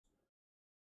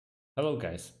Hello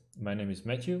guys, my name is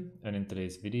Matthew and in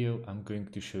today's video I'm going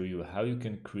to show you how you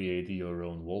can create your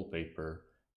own wallpaper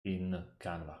in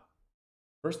Canva.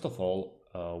 First of all,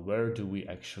 where do we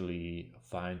actually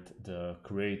find the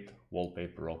create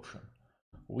wallpaper option?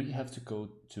 We have to go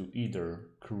to either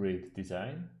create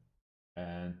design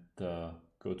and go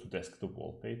to desktop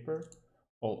wallpaper,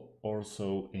 or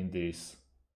also in this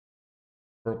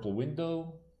purple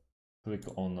window, click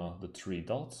on the three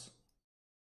dots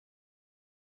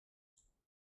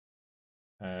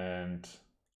and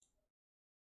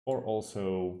or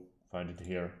also find it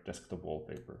here, desktop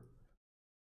wallpaper.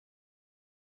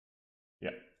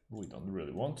 Yeah, we don't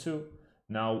really want to.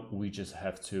 Now we just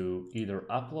have to either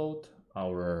upload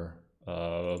our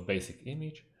basic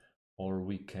image or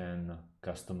we can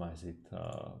customize it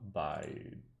by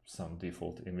some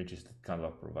default images that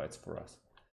Canva provides for us.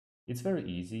 It's very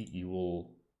easy. You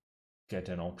will get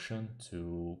an option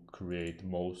to create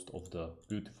most of the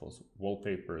beautiful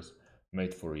wallpapers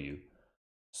made for you.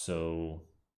 So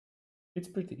it's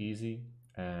pretty easy,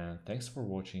 and thanks for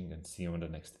watching and see you in the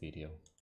next video.